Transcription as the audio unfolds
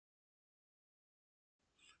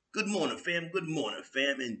Good morning, fam. Good morning,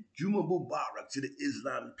 fam. And Juma Mubarak to the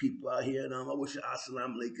Islamic people out here. And I wish you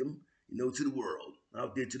assalamu alaikum, to the world.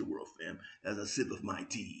 Out there to the world, fam, as I sip of my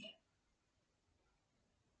tea.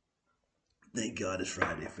 Thank God it's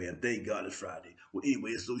Friday, fam. Thank God it's Friday. Well,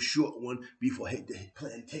 anyway, it's a short one before I hit the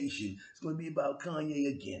plantation. It's going to be about Kanye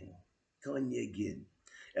again. Kanye again.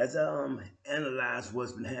 As I analyze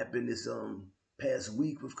what's been happening this past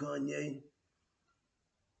week with Kanye,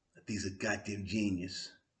 I think he's a goddamn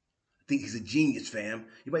genius. Think he's a genius, fam.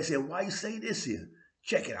 You might say, why you say this here?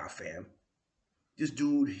 Check it out, fam. This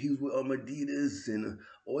dude, he was with Adidas and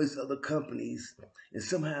all these other companies, and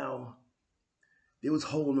somehow they was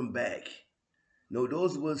holding him back. No,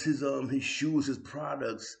 those was his shoes, his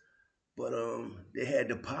products, but they had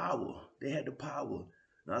the power. They had the power.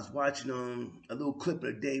 And I was watching a little clip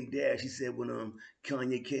of Dame Dash. He said when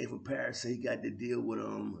Kanye came from Paris, so he got the deal with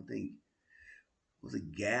I think was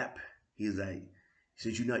it Gap. He was like,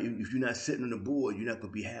 since if you're not sitting on the board, you're not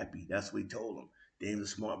gonna be happy. That's what he told him. Dame's a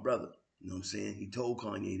smart brother. You know what I'm saying? He told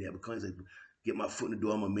Kanye that, but Kanye's like, get my foot in the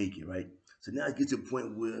door, I'm gonna make it, right? So now it gets to a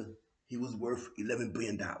point where he was worth $11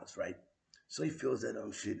 billion, right? So he feels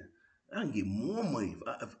that shit. I can get more money.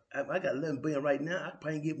 If I got 11 billion right now, I can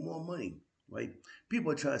probably get more money, right?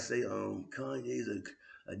 People are trying to say Kanye's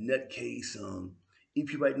a nutcase.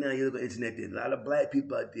 If you right now you look on the internet, there's a lot of black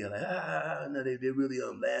people out there like no, they're really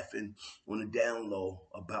laughing on the down low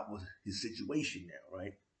about what his situation now,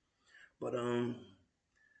 right? But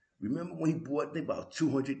remember when he bought I think about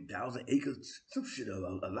 200,000 acres, some shit,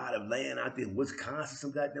 a lot of land out there in Wisconsin,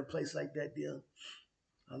 some goddamn place like that there.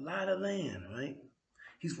 A lot of land, right?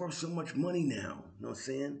 He's worth so much money now. You know what I'm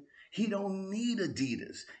saying? He don't need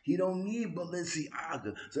Adidas. He don't need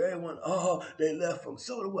Balenciaga. So everyone, oh, they left him.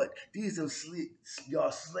 So what? These are y'all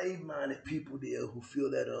slave-minded people there who feel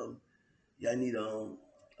that y'all need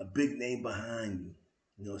a big name behind you.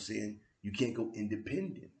 You know what I'm saying? You can't go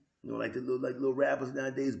independent. Like the little rappers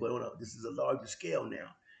nowadays, but this is a larger scale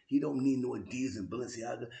now. He don't need no Adidas and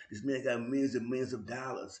Balenciaga. This man got millions and millions of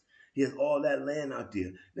dollars. He has all that land out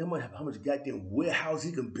there. How much goddamn warehouse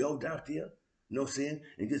he can build out there? You know what I'm saying?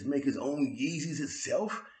 And just make his own Yeezys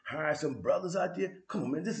himself. Hire some brothers out there. Come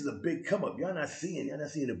on, man. This is a big come up. Y'all not seeing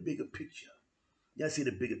the bigger picture. Y'all see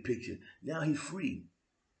the bigger picture. Now he's free.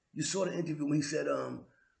 You saw the interview when he said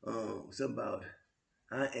something about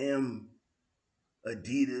I am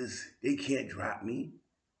Adidas. They can't drop me.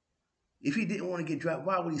 If he didn't want to get dropped,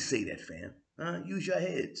 why would he say that, fam? Use your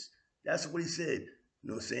heads. That's what he said. You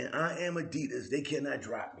know what I'm saying? I am Adidas. They cannot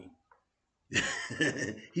drop me.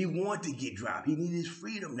 He want to get dropped. He needs his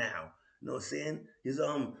freedom now. You know what I'm saying? His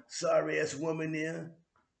sorry ass woman there,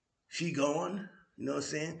 she gone. You know what I'm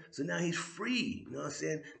saying? So now he's free. You know what I'm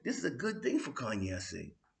saying? This is a good thing for Kanye, I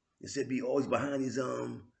say. Instead of be always behind these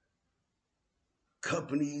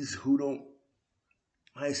companies who don't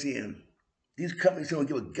I see him. These companies don't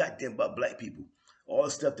give a goddamn about black people. All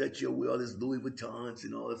the stuff that you wear, all this Louis Vuittons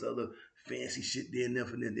and all this other fancy shit there and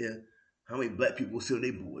nothing in there. How many black people sit on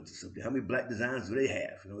their boards or something? How many black designs do they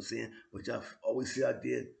have? You know what I'm saying? But y'all always sit out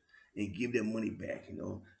there and give their money back,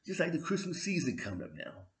 Just like the Christmas season coming up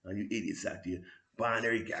now. You idiots out there buying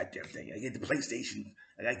every goddamn thing. I get the PlayStation.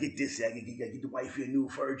 I gotta get this. I gotta get the wifey a new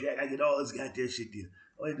fur jacket. I get all this goddamn shit there.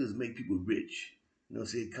 All they do is make people rich. You know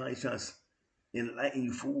what I'm saying? Kanye's trying to enlighten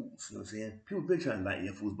you fools. You know what I'm saying? People been trying to enlighten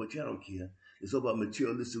you fools, but y'all don't care. It's all about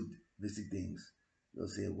materialistic things. You know what I'm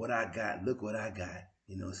saying? What I got, look what I got.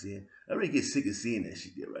 You know what I'm saying? I really get sick of seeing that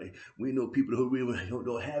shit there, right? We know people who really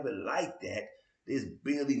don't have it like that. They just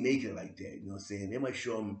barely make it like that. You know what I'm saying? They might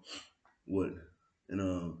show them what,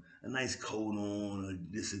 a nice coat on or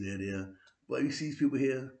this and that there. But you see these people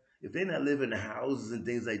here, if they're not living in the houses and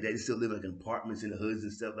things like that, they still live like in apartments in the hoods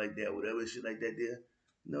and stuff like that, whatever shit like that there.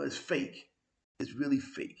 It's fake. It's really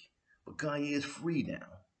fake. But Kanye is free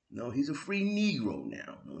now. He's a free Negro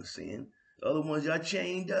now. You know what I'm saying? The other ones y'all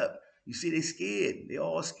chained up. You see, they scared. They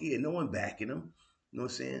all scared. No one backing them. You know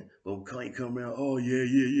what I'm saying? But when Kanye come around, oh yeah,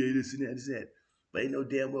 this and that, this and that. But they know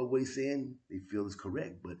damn well what he's saying. They feel is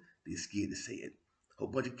correct, but they're scared to say it. A whole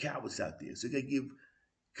bunch of cowards out there. So you gotta give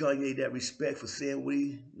Kanye that respect for saying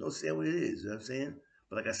saying what it is. You know what I'm saying?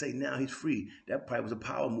 But like I say, now he's free. That probably was a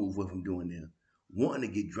power move with him doing there. Wanting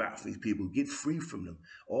to get dropped from these people, get free from them.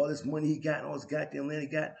 All this money he got, all this goddamn land he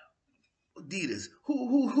got. Adidas.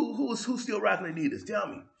 Who's still rocking Adidas? Tell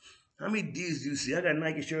me. How many Adidas do you see? I got a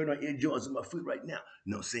Nike shirt on Air Jordans on my foot right now.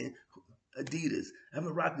 You know what I'm saying? Adidas. I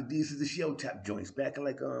haven't rocked Adidas since the shell top joints back in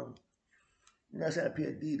I had a pair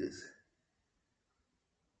of Adidas.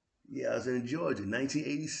 Yeah, I was in Georgia,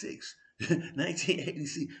 1986.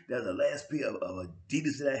 1986. That was the last pair of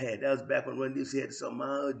Adidas that I had. That was back when Run DMC had some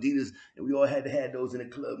Adidas, and we all had to have those in the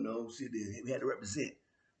club. No, see, we had to represent.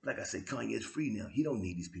 Like I said, Kanye's free now. He don't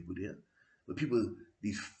need these people there. But people,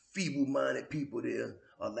 these feeble-minded people there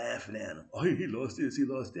are laughing at him. Oh, he lost this, he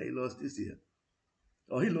lost that, he lost this here.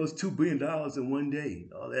 Oh, he lost $2 billion in one day.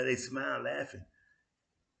 All that they smile laughing.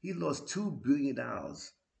 He lost $2 billion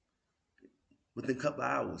within a couple of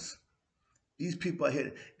hours. These people out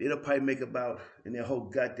here, they'll probably make about in their whole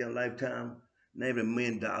goddamn lifetime, not even $1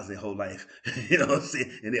 million in their whole life. You know what I'm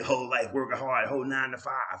saying? In their whole life, working hard, whole 9 to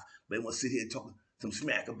 5. But they want to sit here and talk some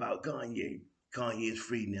smack about Kanye. Kanye is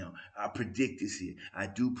free now. I predict this here. I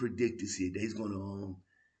do predict this here that he's going to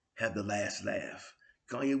have the last laugh.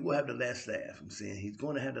 Kanye will have the last laugh. I'm saying he's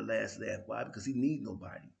going to have the last laugh. Why? Because he needs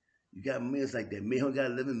nobody. You got millions like that. Mayhem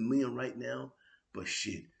got 11 million right now, but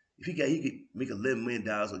shit, if he could make $11 million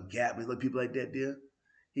with Gap and other people like that there.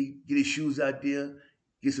 He get his shoes out there,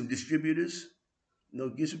 get some distributors,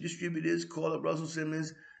 get some distributors, call up Russell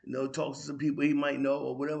Simmons, talk to some people he might know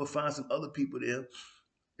or whatever, find some other people there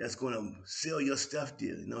that's gonna sell your stuff there,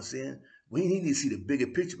 you know what I'm saying? We need to see the bigger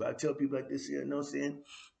picture, but I tell people like this here, you know what I'm saying?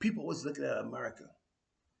 People always looking at America.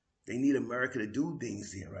 They need America to do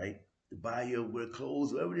things there, right? To buy your wear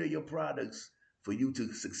clothes, whatever they're your products for you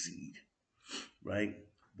to succeed, right?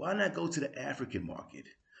 Why not go to the African market?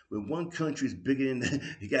 When one country is bigger than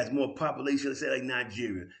he got more population, let's say like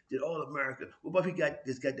Nigeria, did all America. What about if he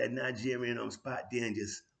got that Nigerian spot there and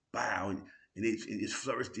just bow and just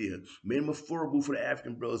flourish there? Made them affordable for the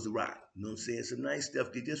African bros to rock. You know what I'm saying? Some nice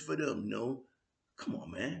stuff there just for them, Come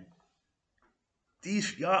on, man.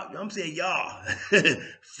 These y'all, I'm saying y'all,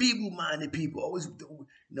 feeble-minded people, always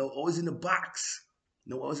in the box.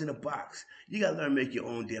 Always in the box. You gotta learn to make your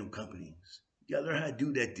own damn companies. You gotta learn how to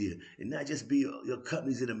do that there, and not just be your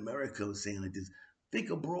companies in America. I'm saying like this.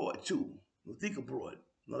 Think abroad too. Think abroad.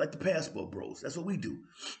 Like the passport bros. That's what we do.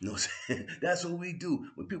 You know what I'm saying? That's what we do.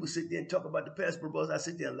 When people sit there and talk about the passport bros, I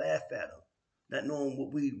sit there and laugh at them, not knowing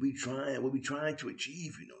what we trying to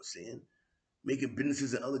achieve. You know what I'm saying? Making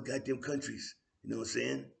businesses in other goddamn countries. You know what I'm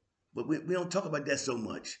saying? But we don't talk about that so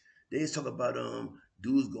much. They just talk about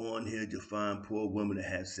dudes going here to find poor women to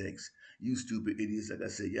have sex. You stupid idiots, like I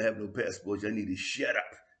said, you have no passports, y'all need to shut up.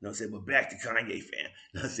 You know what I'm saying? But back to Kanye, fam. You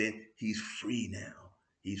know what I'm saying? He's free now.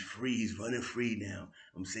 He's free. He's running free now.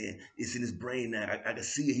 I'm saying it's in his brain now. I can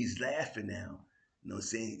see it. He's laughing now. You know what I'm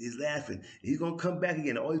saying? He's laughing. He's gonna come back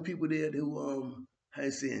again. All these people there who how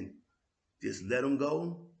you saying, just let him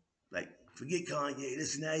go. Like, forget Kanye,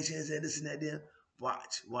 this and that, he said this and that there.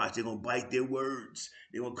 Watch, they're gonna bite their words.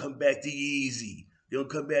 They're gonna come back to Yeezy. They're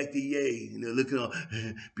gonna come back to Ye. And they're looking on,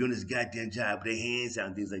 be on this goddamn job, with their hands out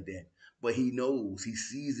and things like that. But he knows, he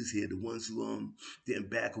sees this here, the ones who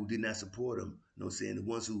didn't back, who did not support him. You know what I'm saying? The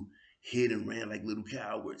ones who hid and ran like little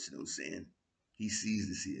cowards, you know what I'm saying? He sees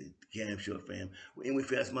this here. Damn sure, fam. Well, anyway,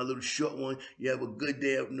 fam, that's my little short one. You have a good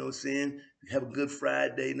day, you know what I'm saying? Have a good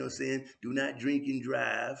Friday, you know what I'm saying? Do not drink and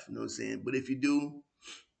drive, you know what I'm saying? But if you do,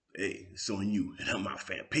 hey, it's on you. And I'm out,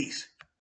 fam. Peace.